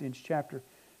 Corinthians chapter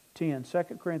 10. 2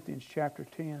 Corinthians chapter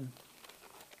 10.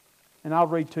 And I'll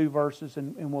read 2 verses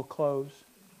and we'll close.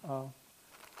 2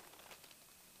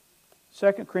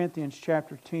 Corinthians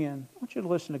chapter 10. I want you to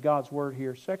listen to God's Word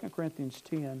here. 2 Corinthians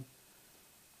 10.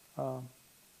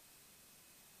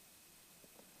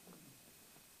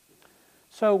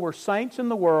 So we're saints in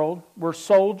the world. We're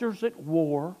soldiers at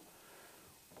war.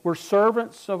 We're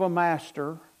servants of a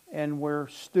master. And we're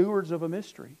stewards of a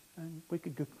mystery. And we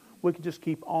could just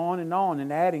keep on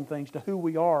and adding things to who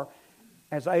we are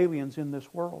as aliens in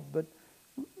this world. But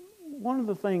one of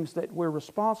the things that we're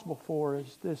responsible for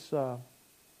is this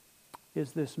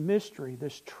mystery,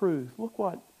 this truth. Look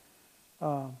what.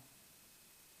 Just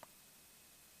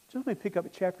let me pick up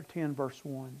at chapter 10, verse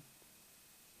 1.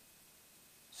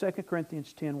 2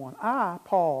 Corinthians 10:1. I,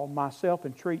 Paul, myself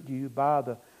entreat you by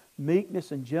the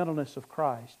meekness and gentleness of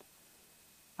Christ.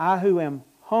 I who am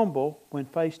humble when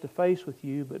face to face with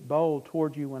you, but bold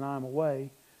toward you when I am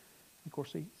away. Of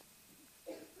course,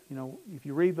 if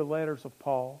you read the letters of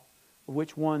Paul,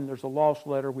 which one, there's a lost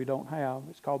letter we don't have.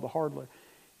 It's called the hard letter.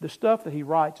 The stuff that he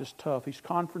writes is tough. He's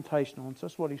confrontational, and so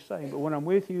that's what he's saying. But when I'm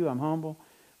with you, I'm humble.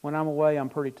 When I'm away, I'm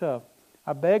pretty tough.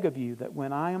 I beg of you that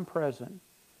when I am present,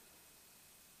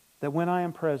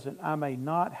 I may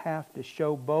not have to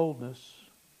show boldness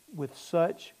with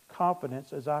such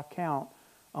confidence as I count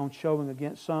on showing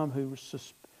against some who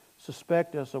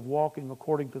suspect us of walking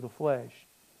according to the flesh.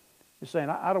 He's saying,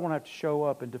 I don't want to have to show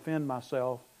up and defend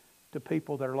myself to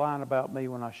people that are lying about me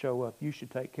when I show up. You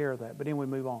should take care of that. But then we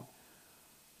move on.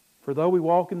 For though we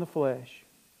walk in the flesh,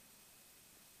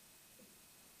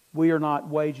 we are not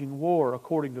waging war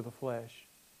according to the flesh.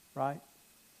 Right?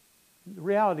 The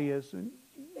reality is,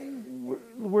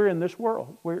 we're in this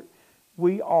world.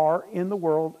 We are in the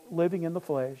world, living in the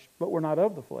flesh, but we're not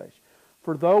of the flesh.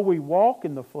 For though we walk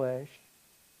in the flesh,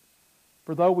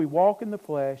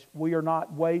 we are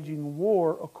not waging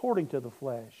war according to the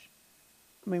flesh.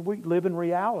 I mean, we live in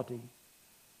reality,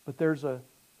 but there's a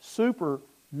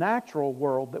supernatural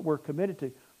world that we're committed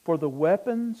to. For the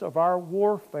weapons of our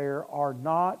warfare are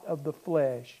not of the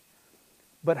flesh,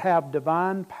 but have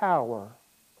divine power.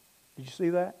 Did you see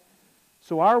that?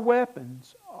 So our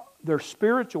weapons, they're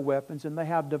spiritual weapons, and they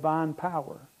have divine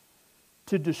power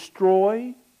to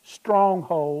destroy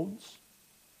strongholds.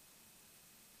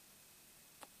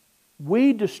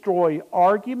 We destroy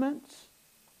arguments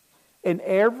and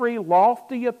every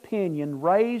lofty opinion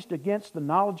raised against the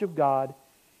knowledge of God,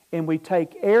 and we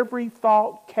take every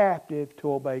thought captive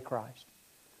to obey Christ.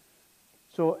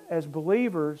 So as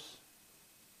believers,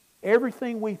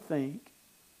 everything we think,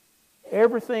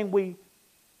 everything we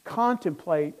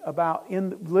contemplate about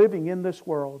living in this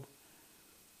world,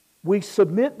 we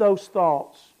submit those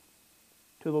thoughts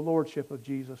to the Lordship of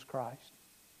Jesus Christ.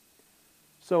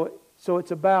 So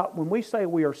it's about, when we say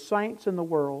we are saints in the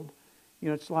world,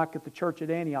 it's like at the church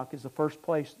at Antioch is the first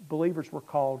place believers were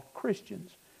called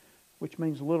Christians, which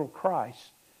means little Christ.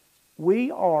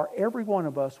 We are, every one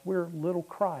of us, we're little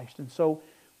Christ. And so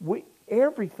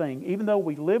everything, even though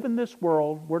we live in this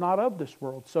world, we're not of this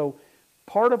world. So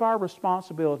part of our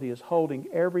responsibility is holding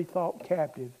every thought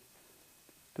captive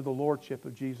to the Lordship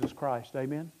of Jesus Christ.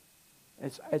 Amen?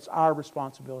 It's our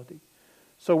responsibility.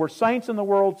 So we're saints in the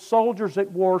world, soldiers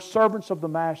at war, servants of the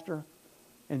Master,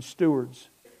 and stewards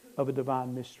of a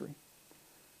divine mystery.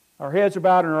 Our heads are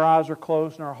bowed and our eyes are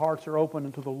closed and our hearts are open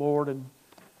unto the Lord. And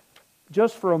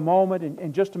just for a moment,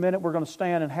 in just a minute, we're going to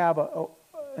stand and have a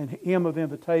hymn of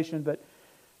invitation. But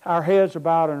our heads are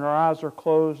bowed and our eyes are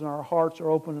closed and our hearts are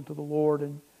open unto the Lord.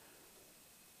 And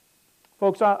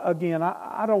folks, I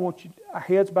don't want you, our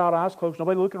heads bowed, eyes closed,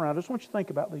 nobody looking around. I just want you to think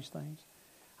about these things.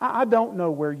 I don't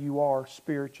know where you are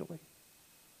spiritually.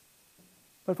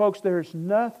 But folks, there's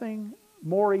nothing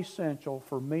more essential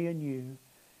for me and you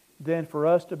than for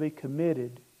us to be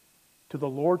committed to the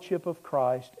Lordship of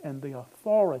Christ and the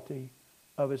authority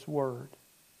of His Word.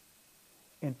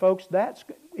 And folks,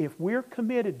 if we're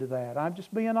committed to that, I'm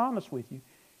just being honest with you,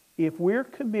 if we're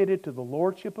committed to the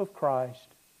Lordship of Christ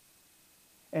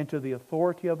and to the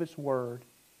authority of His Word,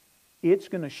 it's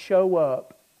going to show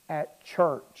up at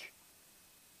church.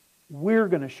 We're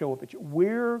going to show up at church.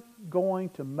 We're going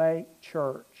to make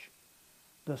church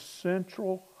the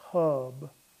central hub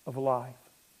of life.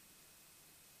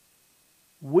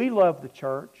 We love the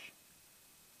church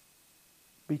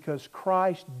because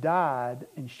Christ died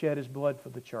and shed His blood for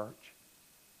the church.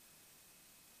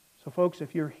 So folks,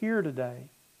 if you're here today,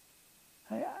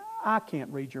 I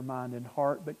can't read your mind and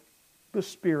heart, but the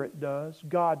Spirit does.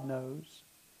 God knows.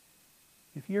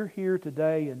 If you're here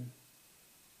today and,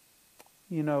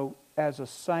 as a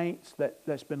saint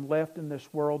that's been left in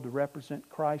this world to represent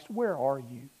Christ, where are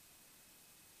you?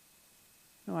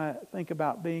 I think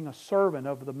about being a servant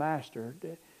of the Master.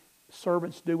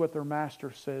 Servants do what their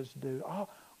Master says do.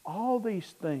 All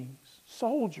these things.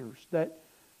 Soldiers that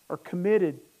are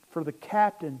committed for the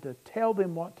captain to tell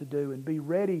them what to do and be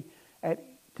ready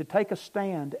to take a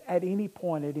stand at any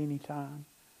point, at any time.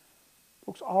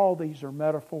 Folks, all these are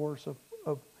metaphors of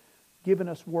giving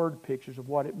us word pictures of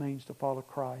what it means to follow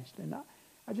Christ. And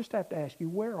I just have to ask you,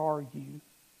 where are you?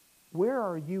 Where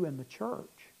are you in the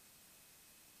church?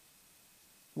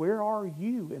 Where are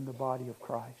you in the body of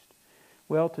Christ?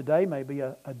 Well, today may be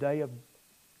a day of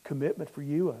commitment for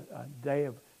you, a day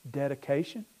of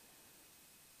dedication.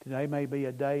 Today may be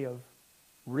a day of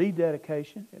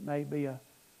rededication. It may be a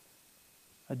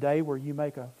day where you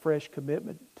make a fresh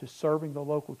commitment to serving the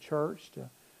local church,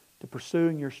 to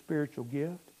pursuing your spiritual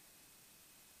gift.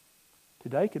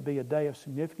 Today could be a day of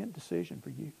significant decision for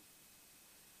you.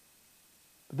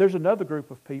 But there's another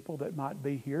group of people that might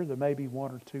be here. There may be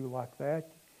one or two like that.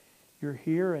 You're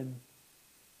here and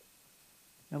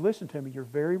now listen to me, you're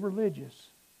very religious.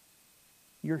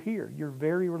 You're here, you're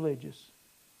very religious.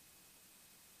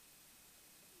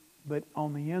 But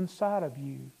on the inside of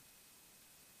you,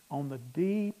 on the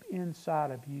deep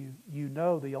inside of you, you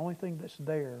know the only thing that's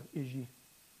there is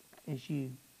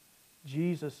you.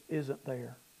 Jesus isn't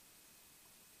there.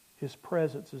 His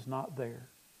presence is not there.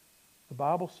 The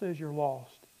Bible says you're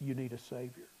lost. You need a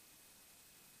Savior.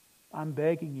 I'm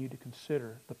begging you to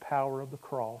consider the power of the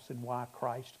cross and why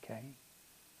Christ came.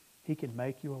 He can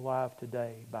make you alive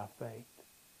today by faith.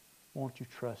 Won't you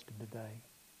trust Him today?